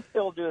 Yeah. And we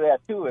still do that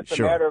too. It's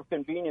a matter of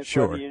convenience.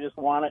 Whether you just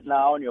want it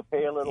now and you'll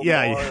pay a little more.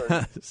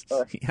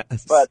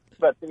 Yes. But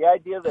the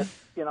idea that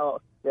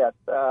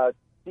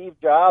Steve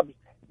Jobs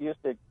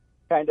used to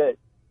kind of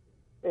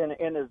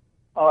in his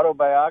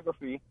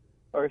autobiography,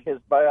 or his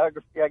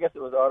biography, I guess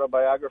it was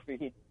autobiography,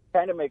 he'd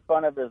kind of make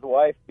fun of his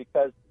wife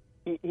because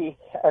he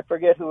I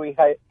forget who he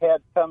had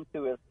come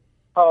to his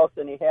house,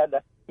 and he said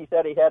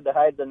he had to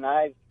hide the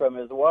knives from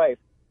his wife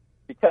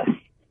because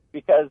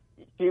because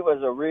she was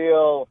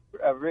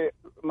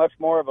much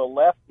more of a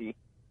lefty.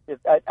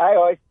 I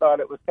always thought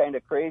it was kind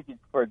of crazy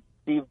for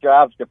Steve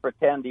Jobs to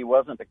pretend he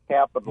wasn't a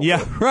capitalist.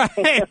 Yeah,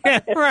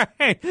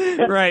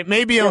 right.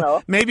 Maybe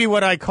maybe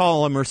what I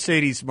call a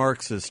Mercedes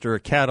Marxist or a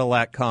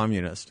Cadillac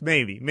communist.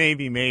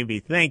 Maybe.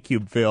 Thank you,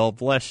 Bill.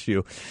 Bless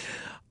you.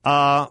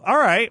 All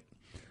right.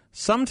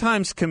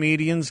 Sometimes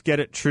comedians get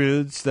at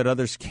truths that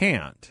others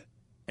can't.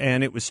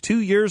 And it was 2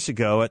 years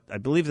ago, I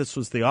believe this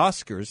was the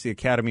Oscars, the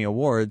Academy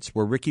Awards,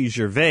 where Ricky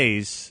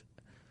Gervais,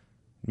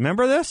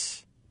 remember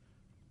this?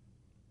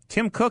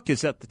 Tim Cook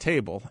is at the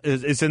table,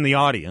 is in the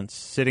audience,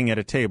 sitting at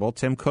a table.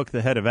 Tim Cook,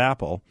 the head of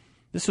Apple.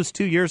 This was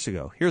 2 years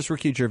ago. Here's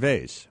Ricky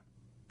Gervais.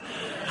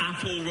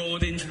 Apple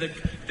roared into the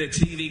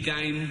TV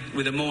game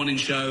with a morning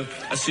show,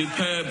 a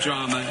superb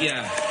drama,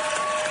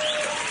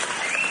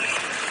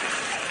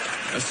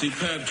 a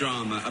superb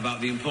drama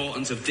about the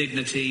importance of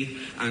dignity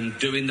and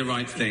doing the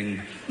right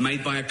thing,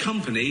 made by a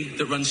company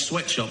that runs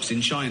sweatshops in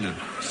China.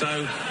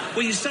 So,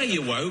 well, you say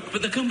you're woke,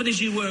 but the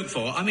companies you work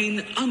for, I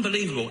mean,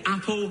 unbelievable.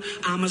 Apple,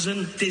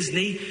 Amazon,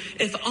 Disney.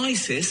 If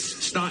ISIS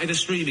started a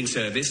streaming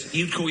service,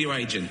 you'd call your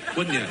agent,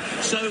 wouldn't you?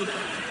 So,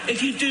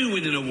 if you do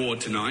win an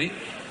award tonight,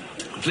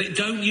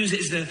 don't use it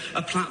as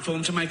a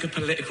platform to make a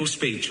political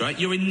speech, right?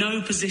 You're in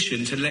no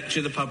position to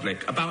lecture the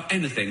public about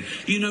anything.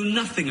 You know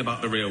nothing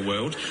about the real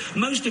world.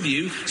 Most of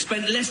you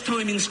spent less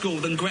time in school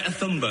than Greta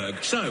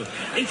Thunberg. So,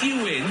 if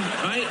you win,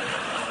 right,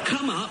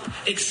 come up,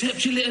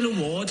 accept your little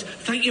award,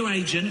 thank your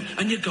agent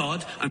and your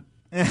God.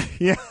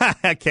 Yeah,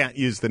 I can't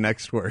use the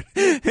next word.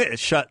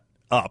 Shut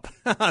up.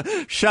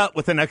 Shut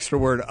with an extra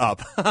word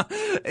up.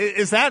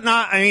 Is that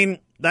not, I mean,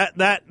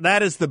 that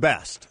is the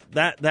best.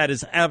 That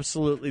is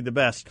absolutely the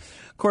best.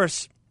 Of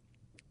course,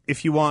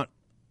 if you want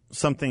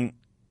something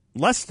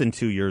less than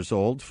 2 years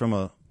old from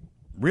a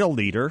real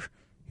leader,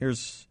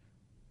 here's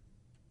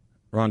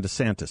Ron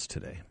DeSantis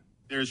today.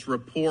 There's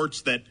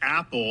reports that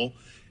Apple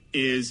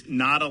is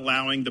not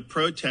allowing the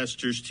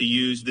protesters to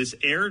use this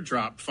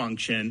airdrop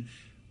function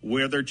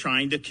where they're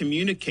trying to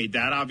communicate.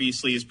 That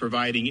obviously is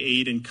providing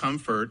aid and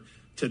comfort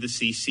to the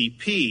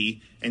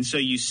CCP. And so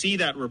you see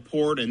that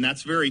report, and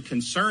that's very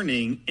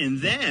concerning.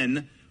 And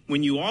then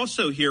when you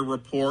also hear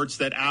reports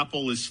that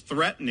Apple is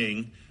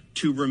threatening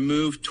to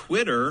remove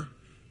Twitter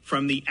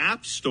from the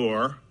App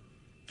Store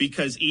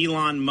because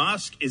Elon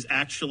Musk is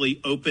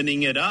actually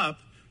opening it up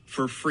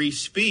for free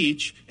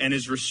speech and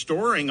is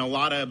restoring a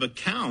lot of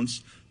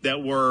accounts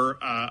that were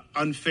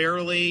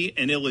unfairly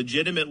and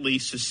illegitimately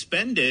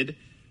suspended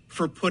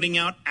for putting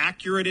out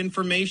accurate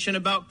information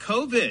about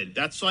COVID.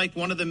 That's like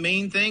one of the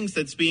main things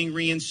that's being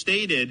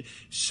reinstated.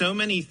 So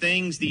many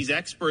things these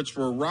experts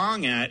were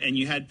wrong at, and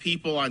you had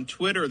people on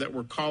Twitter that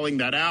were calling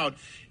that out.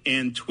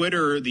 And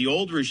Twitter, the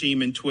old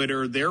regime in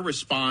Twitter, their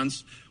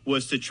response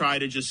was to try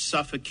to just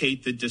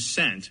suffocate the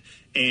dissent.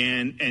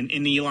 And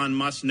Elon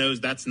Musk knows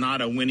that's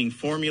not a winning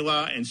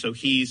formula, and so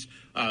he's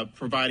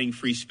providing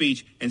free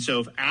speech. And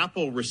so if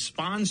Apple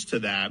responds to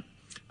that,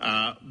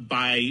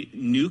 by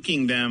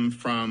nuking them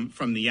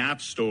from the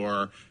App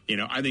Store,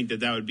 I think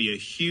that would be a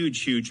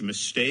huge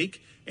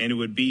mistake, and it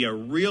would be a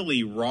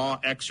really raw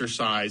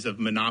exercise of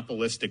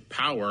monopolistic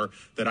power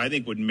that I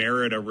think would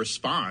merit a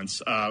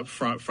response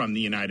from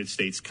the United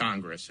States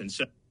Congress. And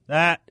so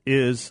that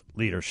is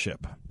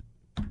leadership.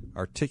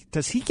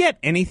 Does he get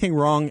anything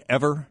wrong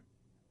ever?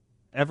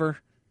 Ever?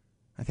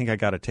 I think I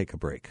got to take a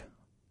break.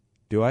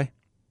 Do I?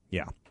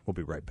 Yeah, we'll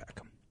be right back.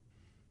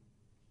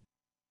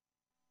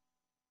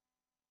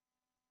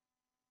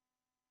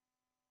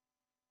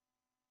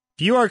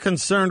 If you are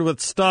concerned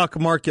with stock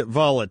market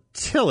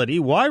volatility,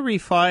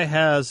 YRefy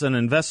has an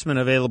investment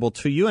available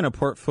to you in a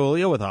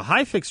portfolio with a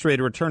high fixed rate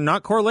of return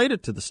not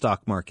correlated to the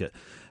stock market.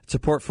 It's a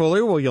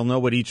portfolio where you'll know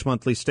what each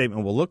monthly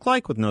statement will look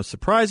like with no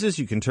surprises.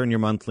 You can turn your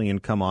monthly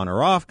income on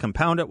or off,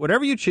 compound it,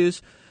 whatever you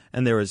choose,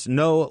 and there is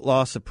no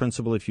loss of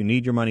principal if you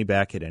need your money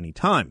back at any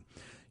time.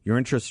 Your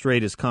interest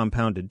rate is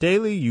compounded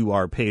daily, you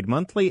are paid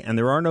monthly, and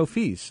there are no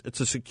fees. It's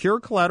a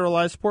secure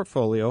collateralized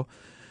portfolio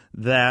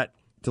that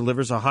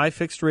delivers a high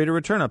fixed rate of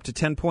return, up to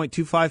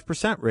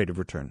 10.25% rate of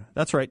return.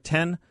 That's right,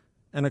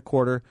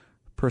 10.25%.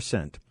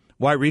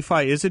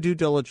 YRefy is a due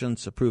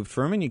diligence approved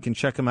firm, and you can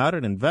check them out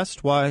at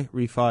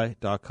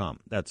investyrefy.com.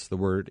 That's the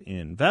word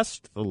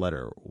invest, the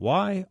letter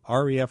Y,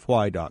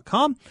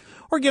 REFY.com,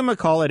 or give them a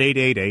call at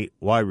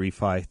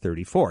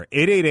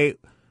 888-YRefy34.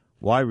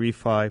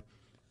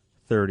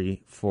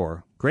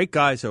 888-YRefy34. Great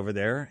guys over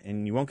there,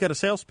 and you won't get a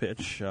sales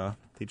pitch.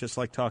 They just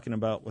like talking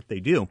about what they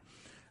do.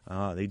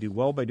 They do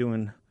well by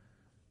doing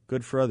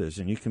good for others,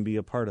 and you can be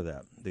a part of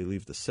that. They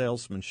leave the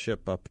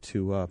salesmanship up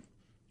to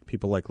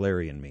people like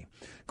Larry and me.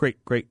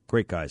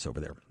 Great guys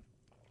over there.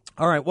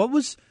 All right, what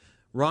was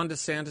Ron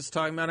DeSantis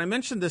talking about? I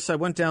mentioned this. I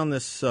went down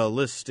this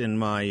list in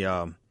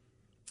my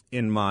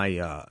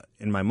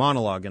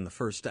monologue in the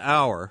first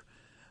hour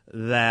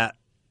that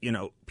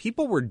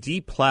people were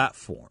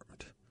deplatformed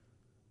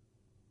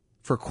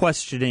for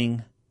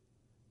questioning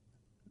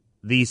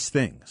these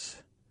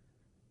things.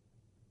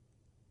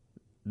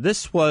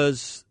 This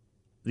was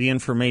the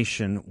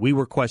information we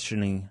were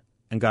questioning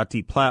and got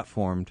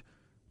deplatformed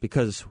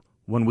because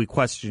when we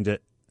questioned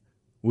it,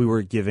 we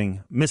were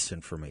giving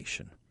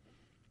misinformation.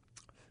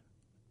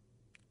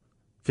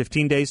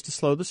 15 days to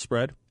slow the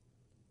spread.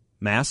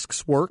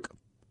 Masks work.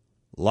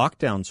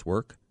 Lockdowns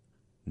work.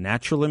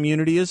 Natural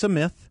immunity is a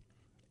myth.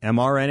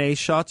 mRNA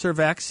shots are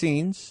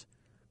vaccines.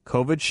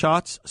 COVID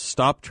shots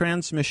stop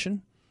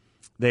transmission.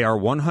 They are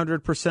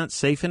 100%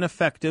 safe and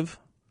effective.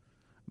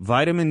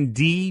 Vitamin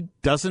D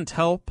doesn't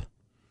help.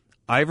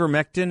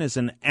 Ivermectin is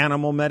an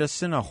animal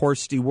medicine, a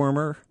horse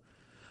dewormer.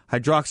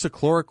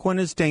 Hydroxychloroquine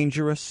is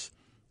dangerous.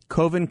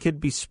 COVID can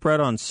be spread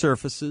on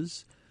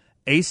surfaces.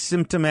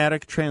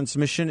 Asymptomatic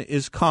transmission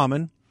is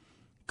common.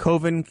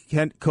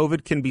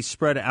 COVID can be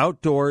spread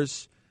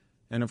outdoors.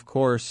 And, of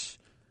course,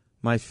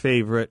 my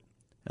favorite,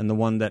 and the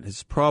one that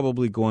is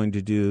probably going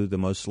to do the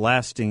most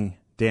lasting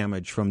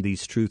damage from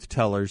these truth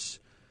tellers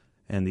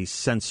and these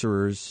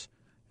censorers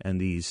and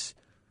these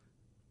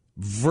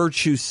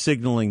virtue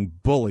signaling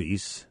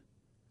bullies,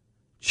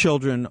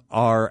 children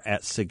are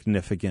at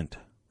significant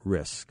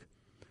risk.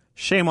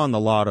 Shame on the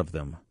lot of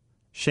them.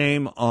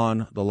 Shame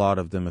on the lot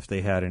of them if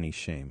they had any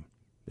shame.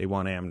 They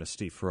want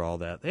amnesty for all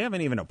that. They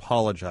haven't even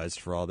apologized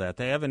for all that.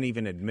 They haven't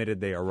even admitted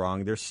they are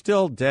wrong. They're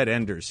still dead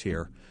enders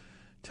here,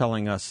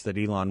 telling us that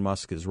Elon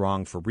Musk is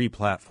wrong for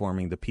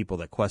replatforming the people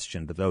that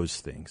questioned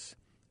those things.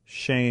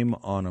 Shame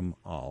on them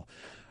all.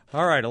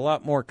 All right, a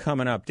lot more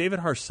coming up. David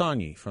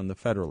Harsanyi from The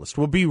Federalist.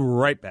 We'll be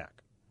right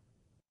back.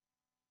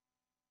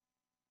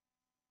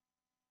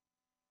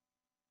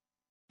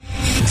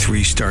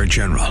 Three-star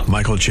General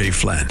Michael J.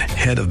 Flynn,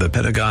 head of the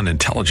Pentagon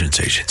Intelligence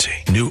Agency,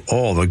 knew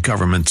all the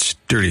government's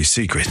dirty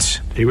secrets.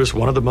 He was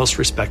one of the most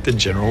respected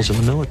generals in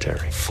the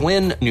military.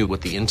 Flynn knew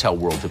what the intel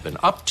world had been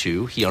up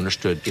to. He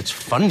understood its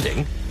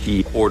funding.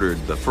 He ordered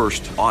the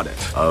first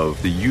audit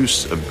of the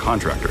use of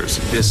contractors.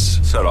 This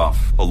set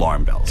off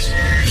alarm bells.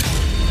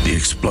 The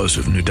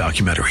explosive new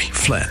documentary,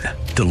 Flynn,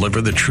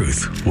 Deliver the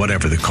Truth,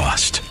 Whatever the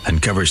Cost,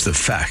 uncovers the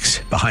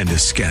facts behind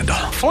this scandal.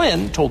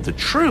 Flynn told the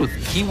truth.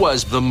 He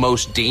was the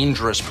most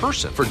dangerous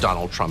person for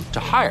Donald Trump to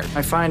hire.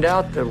 I find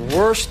out the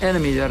worst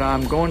enemy that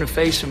I'm going to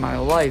face in my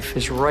life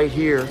is right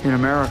here in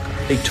America.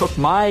 They took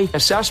my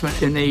assessment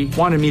and they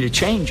wanted me to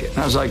change it. And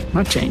I was like, I'm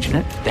not changing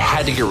it. They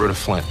had to get rid of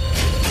Flynn.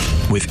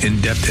 With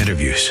in-depth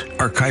interviews,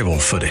 archival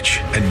footage,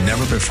 and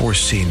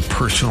never-before-seen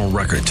personal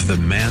records of the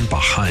man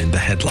behind the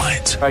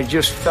headlines. I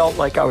just felt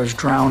like I was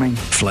drowning.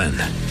 Flynn,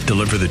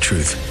 Deliver the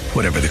Truth,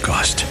 Whatever the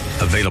Cost.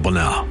 Available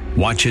now.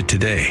 Watch it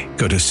today.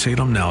 Go to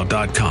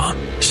salemnow.com.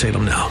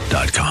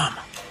 salemnow.com.